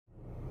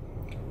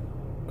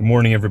Good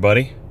morning,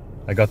 everybody.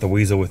 I got the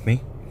weasel with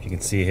me. If you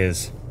can see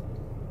his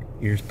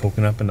ears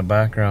poking up in the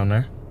background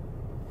there.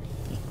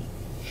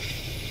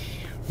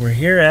 We're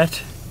here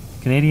at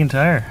Canadian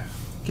Tire,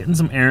 getting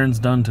some errands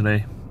done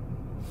today.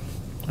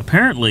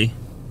 Apparently,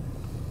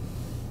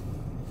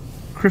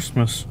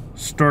 Christmas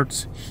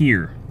starts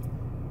here.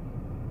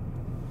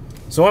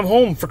 So I'm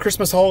home for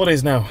Christmas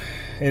holidays now.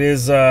 It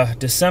is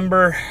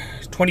December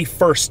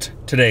 21st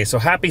today, so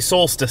happy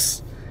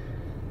solstice.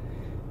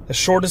 The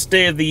shortest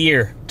day of the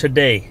year,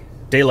 today,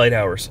 daylight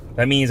hours.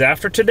 That means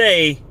after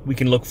today, we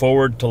can look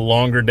forward to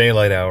longer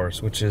daylight hours,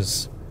 which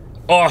is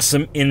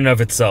awesome in and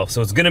of itself.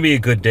 So it's gonna be a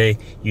good day.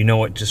 You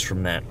know it just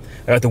from that.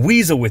 I got the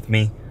weasel with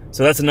me,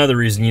 so that's another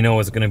reason you know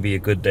it's gonna be a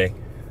good day.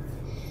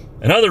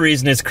 Another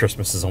reason is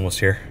Christmas is almost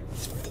here.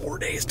 It's 4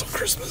 days till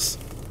Christmas,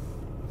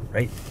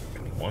 right?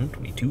 21,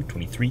 22,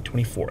 23,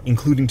 24,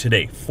 including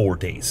today, 4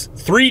 days.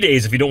 3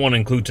 days if you don't want to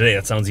include today,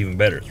 that sounds even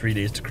better. 3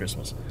 days to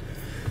Christmas.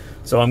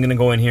 So I'm gonna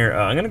go in here,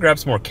 I'm gonna grab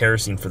some more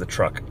kerosene for the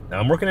truck. Now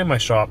I'm working in my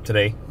shop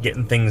today,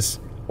 getting things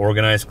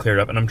organized, cleared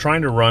up, and I'm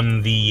trying to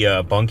run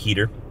the bunk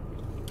heater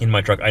in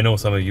my truck. I know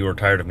some of you are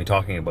tired of me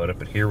talking about it,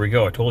 but here we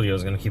go. I told you I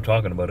was gonna keep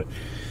talking about it.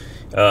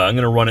 I'm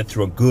gonna run it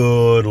through a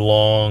good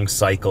long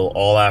cycle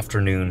all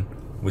afternoon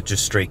with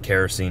just straight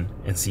kerosene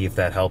and see if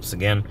that helps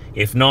again.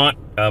 If not,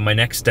 my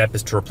next step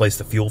is to replace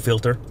the fuel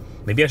filter.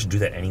 Maybe I should do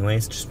that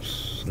anyways,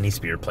 just needs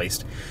to be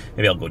replaced.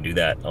 Maybe I'll go do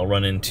that. I'll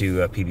run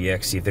into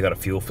PBX, see if they got a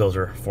fuel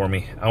filter for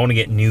me. I wanna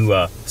get new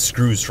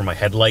screws for my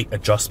headlight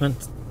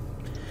adjustment.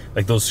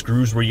 Like those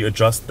screws where you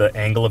adjust the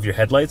angle of your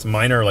headlights.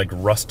 Mine are like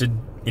rusted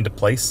into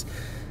place.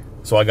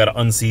 So I gotta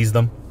unseize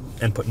them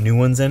and put new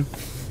ones in.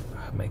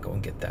 I might go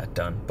and get that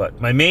done.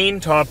 But my main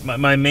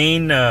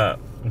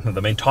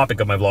the main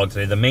topic of my vlog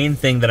today, the main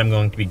thing that I'm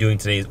going to be doing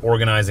today is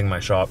organizing my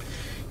shop,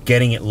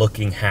 getting it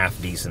looking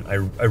half decent. I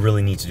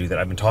really need to do that.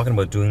 I've been talking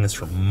about doing this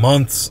for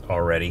months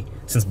already,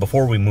 since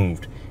before we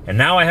moved. And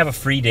now I have a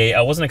free day.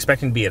 I wasn't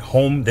expecting to be at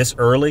home this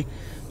early,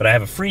 but I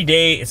have a free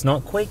day. It's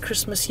not quite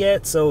Christmas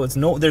yet, so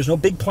there's no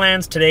big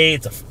plans today.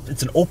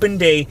 It's an open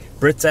day.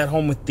 Brit's at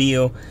home with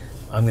Theo.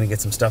 I'm gonna get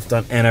some stuff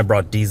done, and I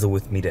brought Diesel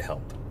with me to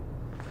help.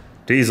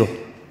 Diesel,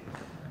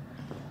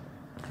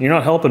 you're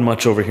not helping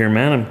much over here,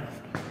 man.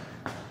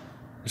 I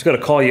just gotta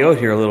call you out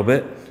here a little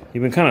bit.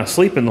 You've been kind of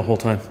sleeping the whole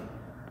time.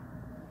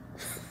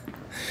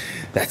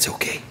 That's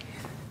okay.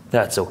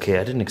 That's okay.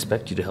 I didn't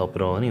expect you to help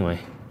at all anyway.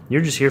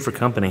 You're just here for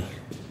company.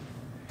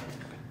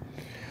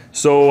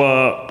 So,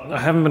 I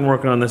haven't been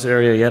working on this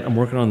area yet. I'm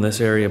working on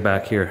this area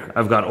back here.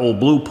 I've got old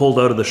Blue pulled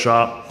out of the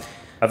shop.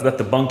 I've got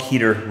the bunk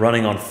heater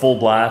running on full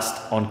blast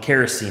on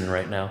kerosene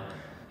right now.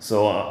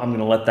 So I'm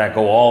gonna let that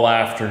go all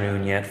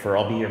afternoon yet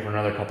I'll be here for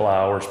another couple of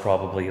hours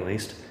probably at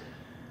least,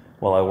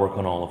 while I work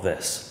on all of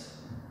this.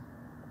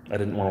 I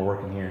didn't want to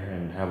work in here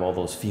and have all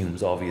those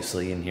fumes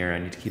obviously in here. I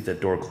need to keep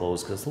that door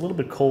closed because it's a little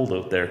bit cold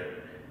out there.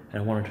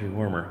 And I want it to be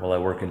warmer while I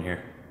work in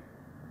here.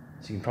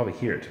 So you can probably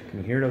hear it. Can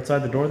you hear it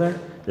outside the door there?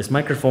 This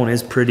microphone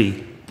is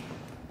pretty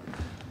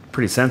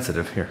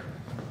sensitive here.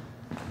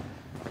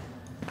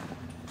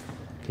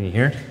 Can you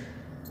hear it?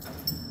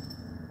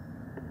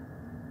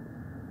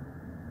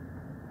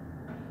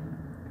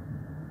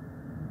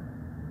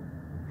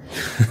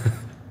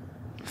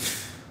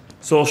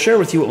 So I'll share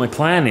with you what my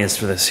plan is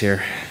for this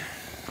here.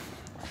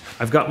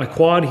 I've got my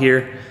quad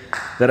here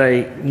that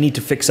I need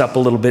to fix up a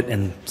little bit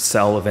and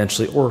sell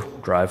eventually, or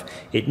drive.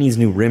 It needs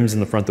new rims in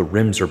the front. The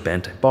rims are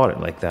bent. I bought it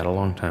like that a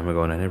long time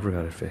ago and I never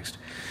got it fixed.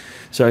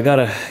 So I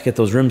gotta get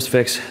those rims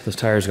fixed. Those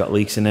tires got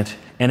leaks in it,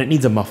 and it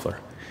needs a muffler.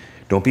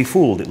 Don't be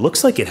fooled. It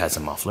looks like it has a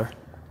muffler.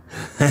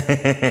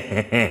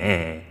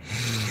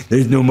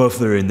 There's no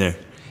muffler in there.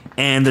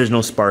 And there's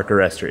no spark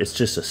arrestor. It's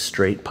just a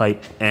straight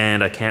pipe,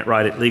 and I can't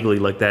ride it legally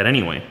like that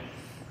anyway.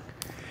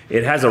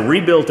 It has a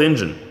rebuilt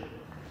engine.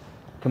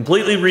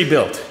 Completely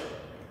rebuilt.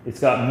 It's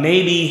got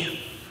maybe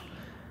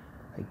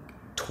like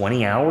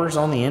 20 hours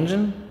on the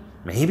engine,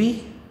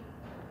 maybe?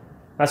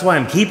 That's why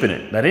I'm keeping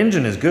it. That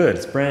engine is good,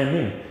 it's brand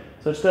new.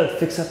 So I just gotta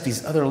fix up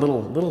these other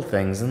little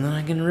things and then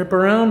I can rip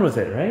around with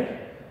it, right?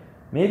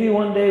 Maybe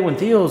one day when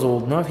Theo's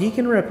old enough, he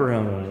can rip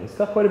around with it. It's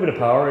got quite a bit of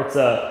power. It's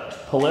a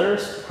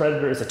Polaris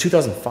Predator, it's a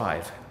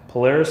 2005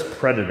 Polaris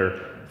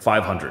Predator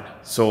 500.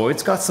 So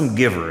it's got some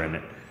giver in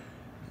it.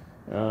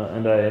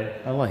 And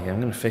I like it. I'm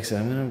gonna fix it.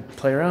 I'm gonna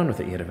play around with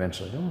it yet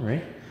eventually, don't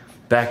worry.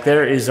 Back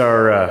there is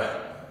our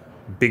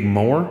big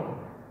mower.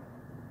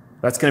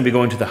 That's gonna be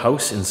going to the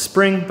house in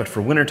spring, but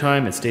for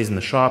wintertime, it stays in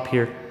the shop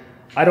here.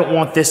 I don't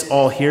want this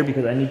all here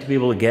because I need to be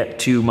able to get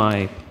to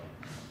my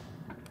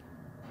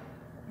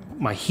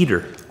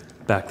heater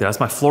back there. That's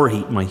my floor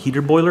heat, my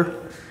heater boiler.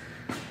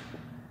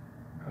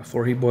 A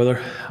floor heat boiler.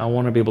 I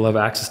wanna be able to have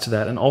access to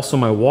that. And also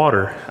my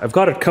water. I've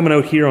got it coming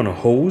out here on a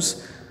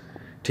hose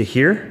to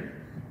here.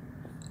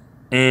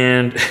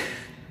 And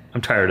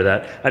I'm tired of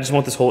that. I just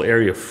want this whole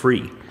area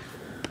free.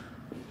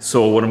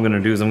 So what I'm gonna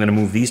do is I'm gonna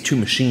move these two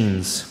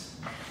machines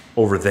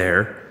over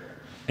there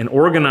and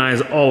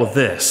organize all of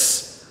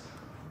this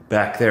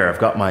back there. I've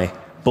got my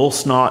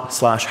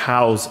BULLSNOT /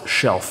 House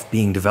shelf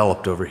being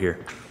developed over here.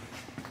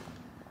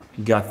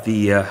 You got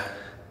the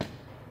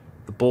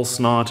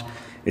BULLSNOT.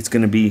 It's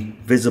going to be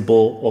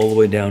visible all the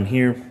way down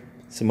here.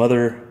 Some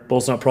other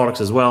BULLSNOT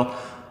products as well.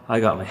 I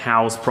got my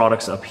House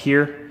products up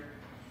here.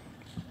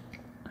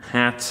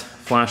 Hat,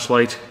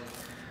 flashlight.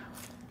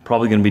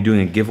 Probably going to be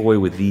doing a giveaway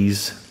with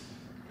these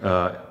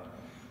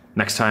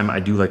next time I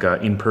do like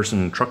an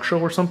in-person truck show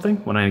or something.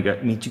 When I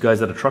meet you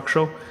guys at a truck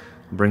show, I'll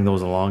bring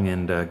those along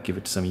and give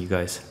it to some of you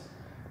guys.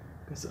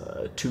 There's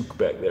a toque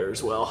back there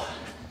as well.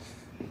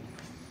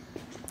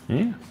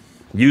 Yeah,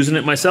 using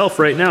it myself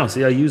right now.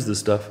 See, I use this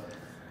stuff.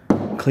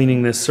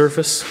 Cleaning this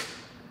surface,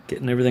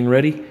 getting everything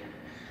ready.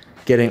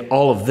 Getting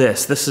all of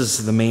this. This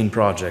is the main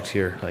project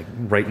here, like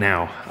right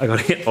now. I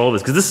gotta get all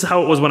this, because this is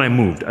how it was when I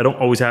moved. I don't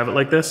always have it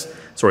like this.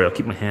 Sorry, I'll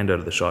keep my hand out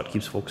of the shot. It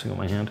keeps focusing on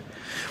my hand.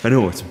 I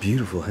know, it's a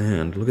beautiful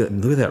hand. Look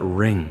at that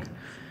ring.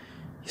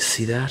 You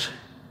see that?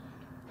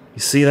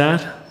 You see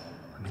that?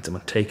 That means I'm a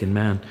taken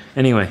man.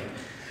 Anyway.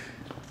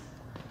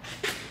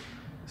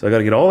 So I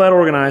gotta get all that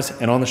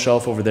organized and on the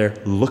shelf over there,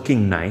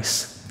 looking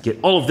nice. Get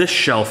all of this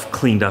shelf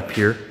cleaned up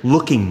here,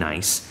 looking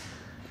nice.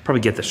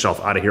 Probably get the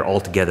shelf out of here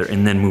altogether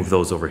and then move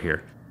those over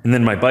here. And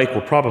then my bike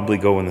will probably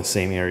go in the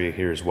same area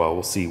here as well.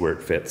 We'll see where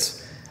it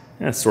fits.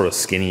 And it's sort of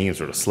skinny, you can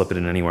sort of slip it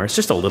in anywhere. It's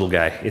just a little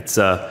guy. It's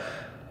a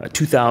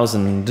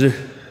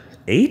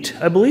 2008,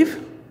 I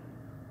believe?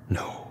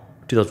 No,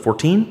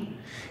 2014?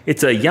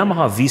 It's a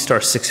Yamaha V-Star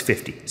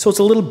 650. So it's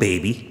a little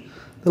baby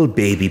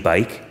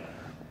bike.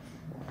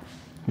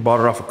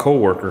 Bought it off a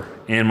coworker.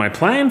 And my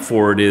plan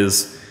for it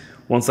is,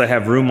 once I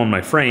have room on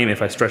my frame,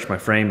 if I stretch my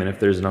frame and if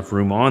there's enough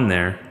room on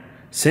there,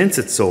 since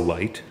it's so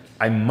light,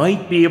 I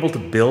might be able to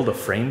build a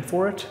frame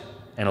for it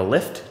and a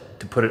lift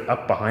to put it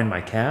up behind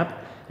my cab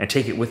and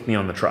take it with me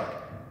on the truck.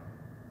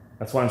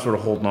 That's why I'm sort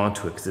of holding on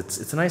to it, because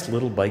it's a nice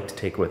little bike to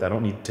take with. I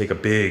don't need to take a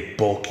big,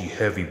 bulky,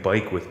 heavy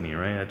bike with me,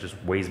 right? It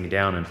just weighs me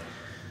down and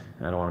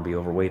I don't want to be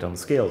overweight on the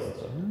scales.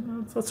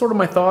 That's sort of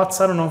my thoughts.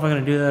 I don't know if I'm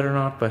going to do that or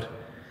not, but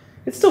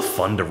it's still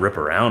fun to rip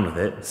around with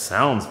it. It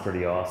sounds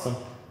pretty awesome.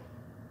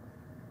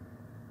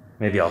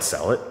 Maybe I'll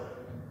sell it.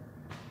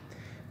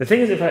 The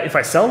thing is, if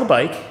I sell the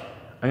bike,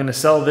 I'm going to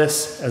sell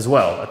this as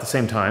well at the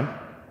same time.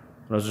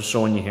 What I was just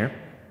showing you here.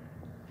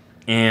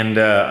 And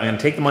I'm going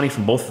to take the money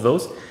from both of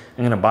those. I'm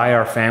going to buy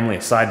our family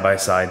a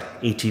side-by-side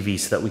ATV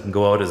so that we can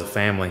go out as a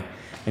family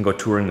and go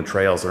touring the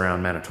trails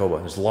around Manitoba.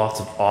 There's lots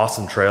of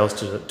awesome trails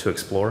to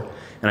explore.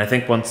 And I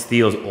think once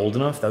Theo's old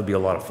enough, that would be a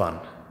lot of fun.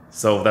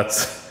 So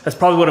that's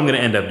probably what I'm going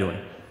to end up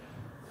doing.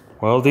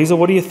 Well, Diesel,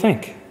 what do you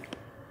think?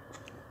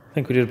 I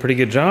think we did a pretty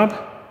good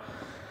job.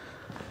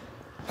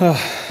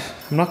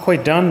 I'm not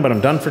quite done, but I'm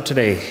done for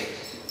today.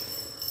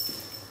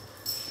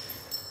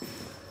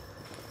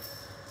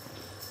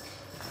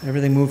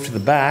 Everything moved to the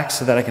back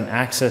so that I can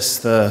access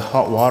the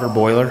hot water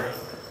boiler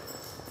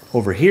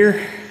over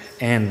here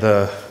and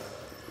the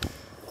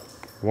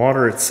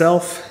water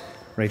itself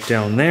right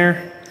down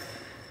there.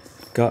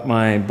 Got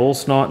my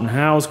BULLSNOT and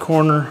House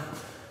corner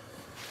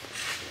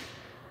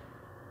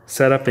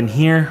set up in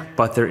here,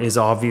 but there is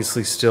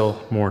obviously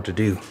still more to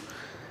do.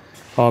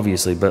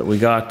 Obviously, but we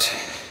got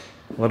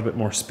a little bit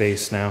more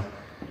space now,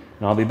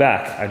 and I'll be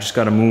back. I just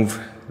got to move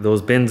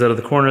those bins out of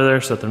the corner there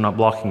so that they're not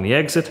blocking the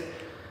exit,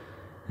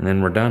 and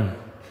then we're done.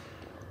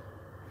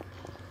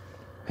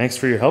 Thanks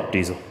for your help,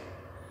 Diesel.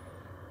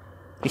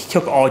 It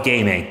took all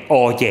day, man,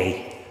 all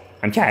day.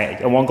 I'm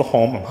tired. I want to go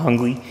home. I'm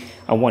hungry.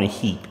 I want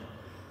to eat.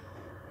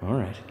 All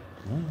right,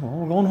 well,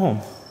 we're going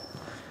home.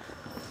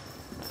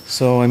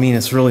 So, I mean,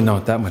 it's really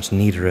not that much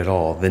neater at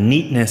all. The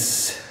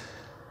neatness,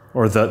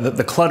 or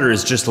the clutter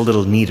is just a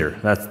little neater.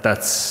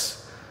 That's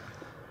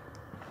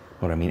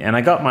what I mean. And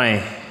I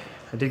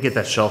did get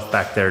that shelf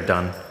back there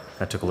done.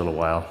 That took a little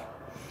while.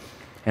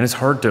 And it's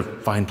hard to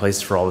find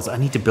places for all this. I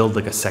need to build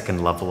like a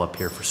second level up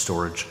here for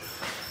storage.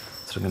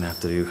 That's what I'm gonna have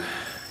to do.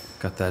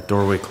 Got that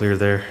doorway clear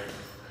there.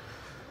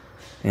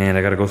 And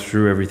I gotta go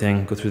through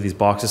everything, go through these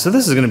boxes. So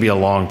this is gonna be a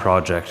long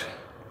project.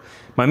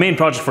 My main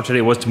project for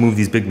today was to move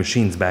these big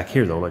machines back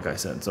here though, like I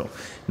said. So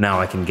now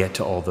I can get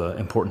to all the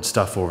important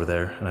stuff over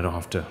there and I don't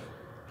have to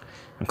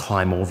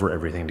climb over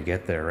everything to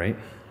get there, right?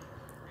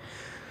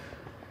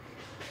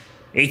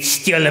 It's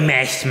still a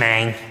mess,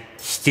 man.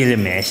 Still a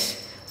mess.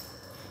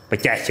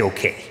 But that's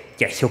okay.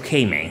 That's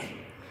okay, man.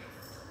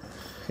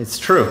 It's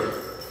true.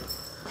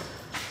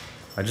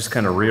 I just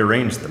kind of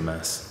rearranged the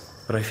mess.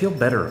 But I feel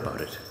better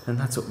about it, and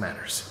that's what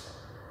matters.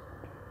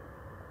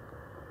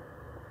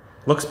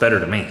 Looks better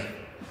to me.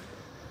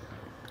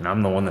 And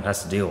I'm the one that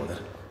has to deal with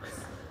it.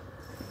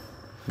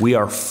 We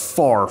are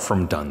far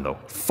from done, though.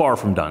 Far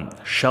from done.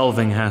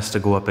 Shelving has to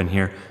go up in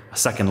here. A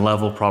second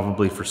level,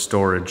 probably, for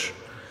storage.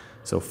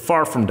 So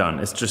far from done.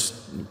 It's just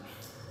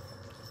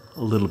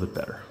a little bit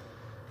better.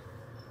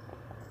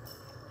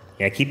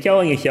 Yeah, keep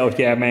telling yourself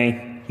that,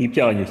 man. Keep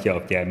telling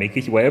yourself that.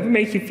 Whatever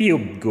makes you feel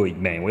good,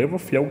 man. Whatever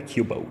floats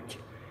your boat.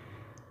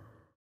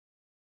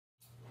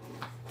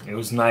 It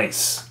was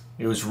nice.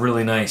 It was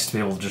really nice to be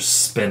able to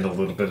just spend a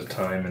little bit of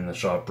time in the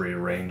shop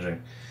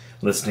rearranging,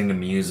 listening to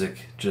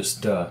music.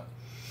 Just, I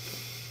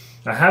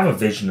have a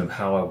vision of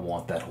how I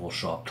want that whole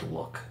shop to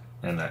look.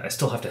 And I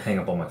still have to hang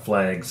up all my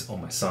flags, all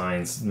my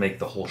signs, make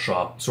the whole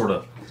shop sort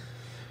of,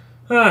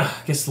 I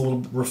guess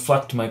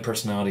reflect my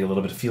personality a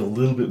little bit, feel a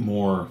little bit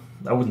more,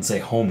 I wouldn't say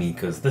homey,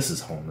 because this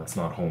is home, that's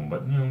not home,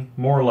 but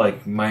more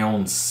like my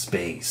own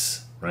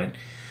space, right?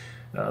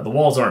 The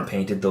walls aren't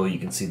painted, though you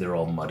can see they're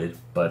all mudded,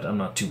 but I'm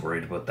not too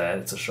worried about that.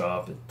 It's a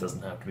shop, it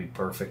doesn't have to be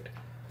perfect.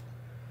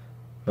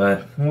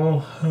 But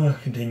we'll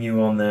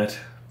continue on that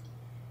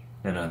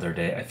another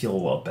day. I feel a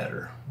lot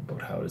better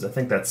about how it is. I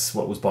think that's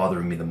what was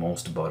bothering me the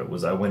most about it,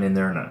 was I went in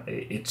there and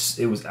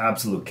it was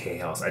absolute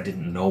chaos. I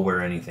didn't know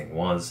where anything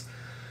was.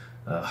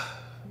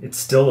 It's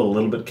still a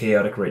little bit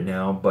chaotic right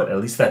now, but at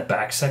least that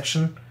back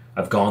section,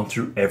 I've gone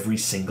through every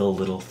single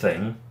little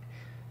thing,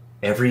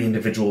 every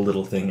individual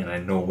little thing, and I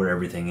know where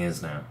everything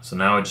is now. So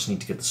now I just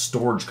need to get the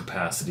storage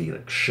capacity,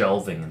 like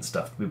shelving and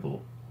stuff, to be able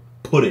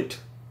to put it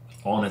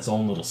on its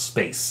own little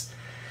space.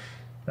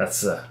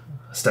 That's a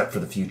step for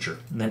the future.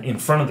 And then in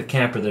front of the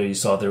camper there, you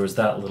saw there was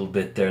that little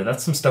bit there.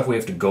 That's some stuff we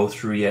have to go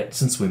through yet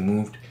since we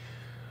moved.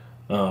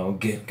 Gonna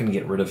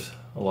get rid of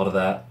a lot of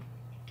that,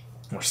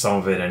 or some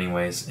of it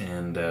anyways.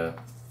 And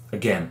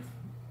again,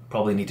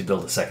 probably need to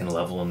build a second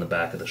level in the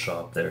back of the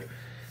shop there,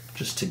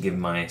 just to give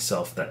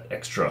myself that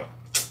extra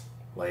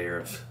layer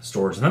of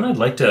storage. And then I'd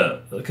like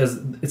to,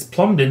 because it's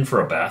plumbed in for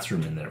a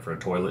bathroom in there, for a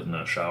toilet and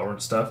a shower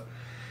and stuff,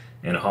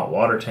 and a hot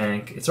water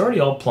tank. It's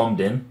already all plumbed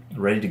in,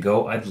 ready to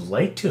go. I'd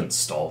like to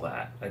install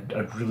that.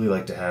 I'd really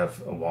like to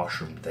have a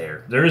washroom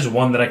there. There is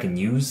one that I can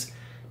use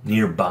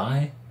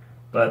nearby,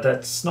 but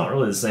that's not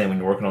really the same when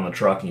you're working on the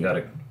truck and you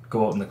gotta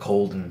go out in the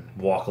cold and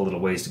walk a little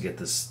ways to get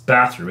this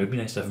bathroom. It'd be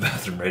nice to have a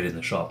bathroom right in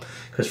the shop,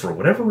 because for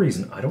whatever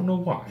reason, I don't know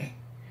why,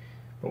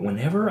 but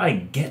whenever I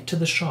get to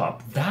the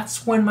shop,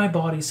 that's when my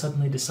body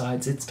suddenly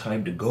decides it's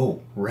time to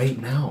go, right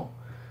now.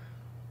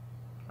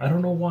 I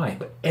don't know why,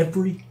 but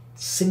every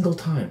single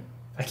time,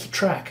 I keep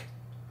track.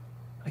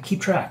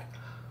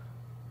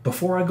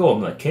 Before I go,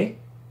 I'm like, okay,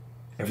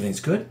 everything's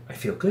good, I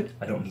feel good,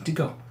 I don't need to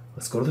go.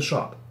 Let's go to the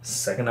shop. The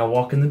second I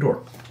walk in the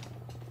door,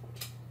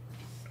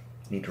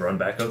 need to run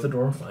back out the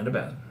door and find a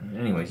bathroom.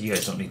 Anyways, you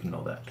guys don't need to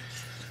know that.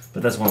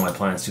 But that's one of my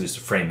plans too, is to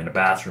frame in a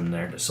bathroom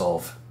there to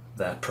solve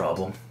that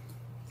problem.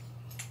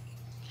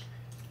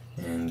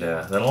 And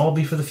that'll all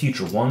be for the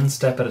future, one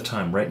step at a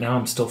time. Right now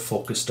I'm still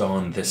focused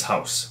on this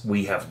house.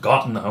 We have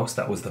gotten the house.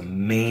 That was the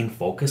main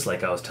focus,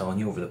 like I was telling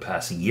you, over the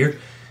past year.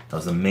 That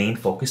was the main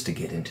focus, to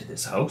get into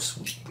this house.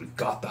 We've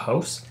got the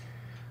house.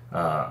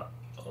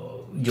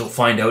 You'll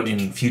find out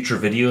in future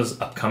videos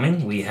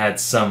upcoming. We had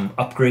some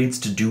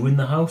upgrades to do in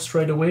the house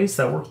right away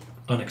that were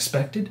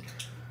unexpected.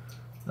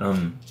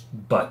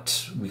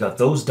 But we got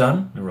those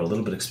done. They were a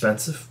little bit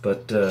expensive,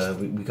 but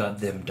we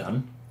got them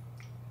done.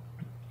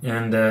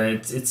 And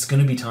it's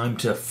going to be time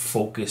to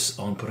focus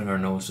on putting our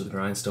nose to the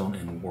grindstone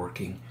and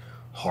working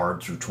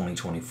hard through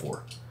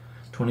 2024.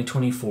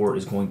 2024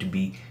 is going to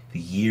be the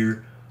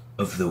year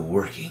of the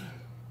working.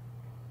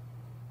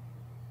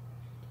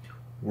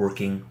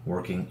 Working,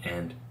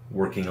 and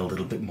working a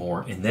little bit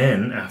more. And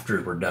then,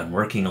 after we're done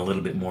working a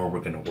little bit more, we're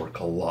going to work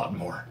a lot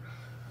more.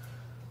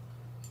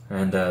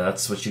 And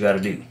that's what you got to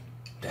do.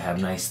 To have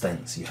nice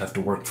things, you have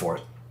to work for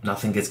it.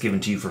 Nothing gets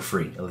given to you for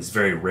free, at least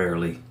very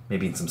rarely.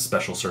 Maybe in some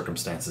special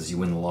circumstances, you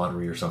win the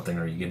lottery or something,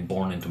 or you get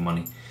born into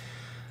money.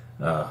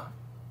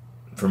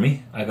 For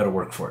me, I got to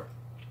work for it.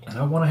 And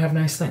I want to have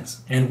nice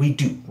things. And we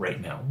do right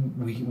now.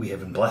 We have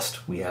been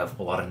blessed. We have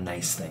a lot of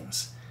nice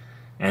things.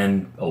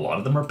 And a lot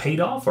of them are paid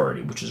off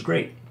already, which is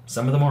great.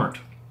 Some of them aren't.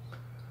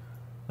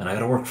 And I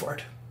got to work for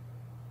it.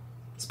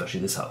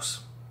 Especially this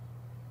house.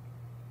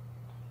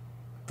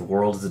 The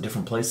world is a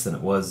different place than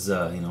it was,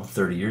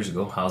 30 years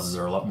ago. Houses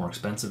are a lot more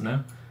expensive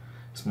now.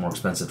 It's more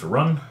expensive to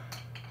run.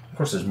 Of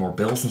course, there's more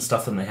bills and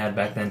stuff than they had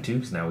back then too,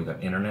 because now we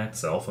got internet,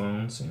 cell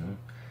phones,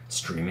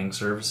 streaming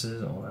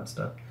services, all that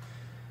stuff.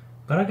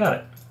 But I got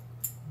it.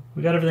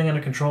 We got everything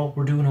under control.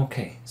 We're doing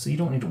okay. So you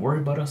don't need to worry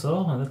about us at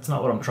all. That's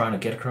not what I'm trying to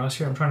get across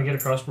here. I'm trying to get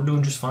across we're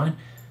doing just fine.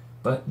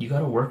 But you got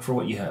to work for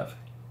what you have.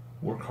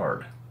 Work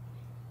hard.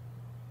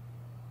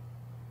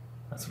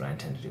 That's what I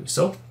intend to do.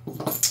 So,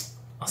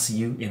 I'll see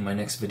you in my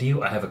next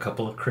video. I have a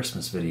couple of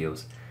Christmas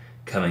videos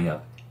coming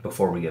up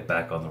before we get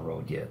back on the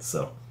road yet.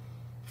 So,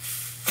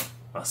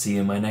 I'll see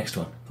you in my next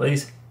one.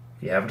 Please,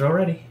 if you haven't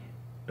already,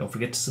 don't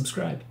forget to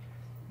subscribe.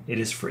 It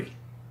is free.